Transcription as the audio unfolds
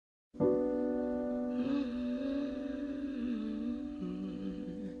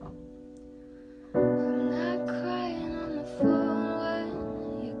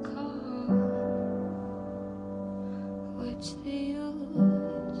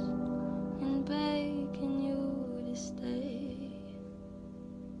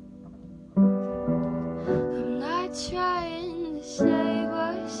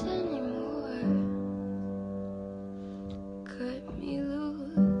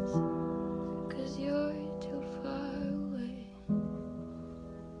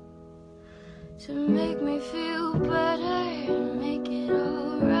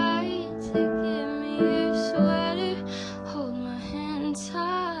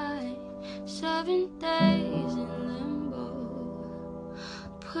7 days in limbo.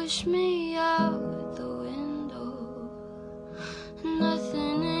 Push me out the window.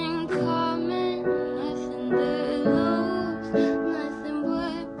 Nothing in common, nothing to lose, nothing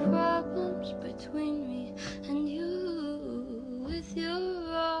but problems between me and you. With your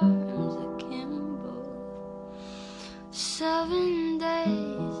arms akimbo. 7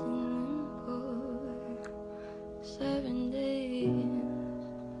 days in limbo. 7 days.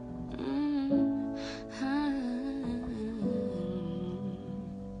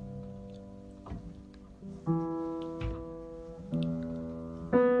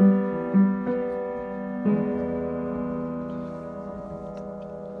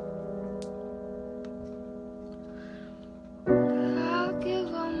 I'll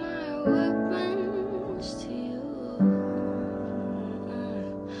give all my weapons to you.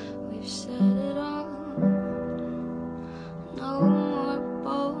 We've said it all. No more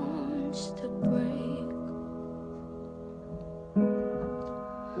bones to break.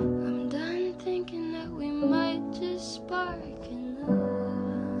 I'm done thinking that we might just spark in love.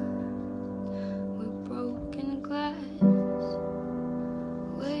 We're broken glass,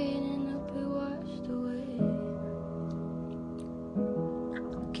 waiting to be washed away.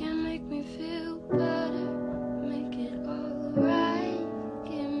 Can make me feel better, make it alright.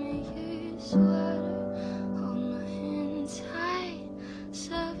 Give me your sweater, hold my hand tight.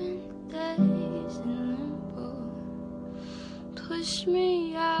 7 days in limbo. Push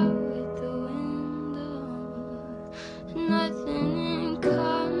me out the window. Nothing in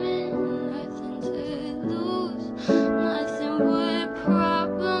common, nothing to lose, nothing but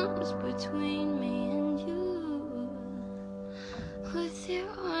problems between me and you. With your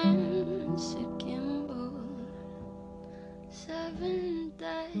arms akimbo. 7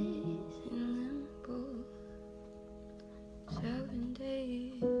 days in limbo. 7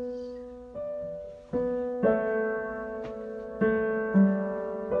 days.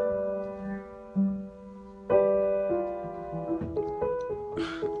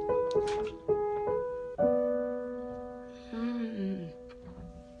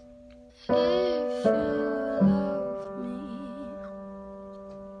 If you love me,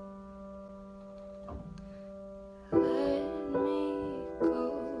 let me go.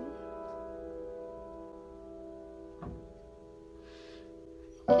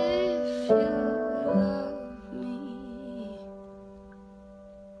 If you love me,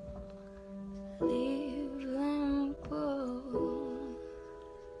 leave limbo.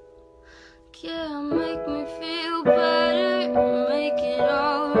 Yeah, make me feel better, make it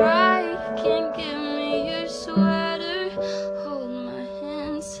alright. Can give me your sweater, hold my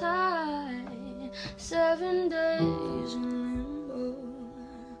hand tight. 7 days in limbo.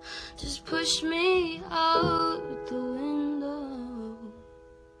 Just push me out the window.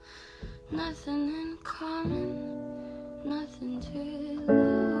 Nothing in common, nothing to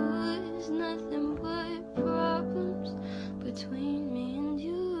lose, nothing but problems between me and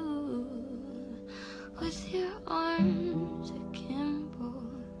you. With your arms akimbo.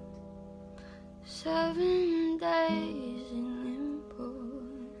 7 days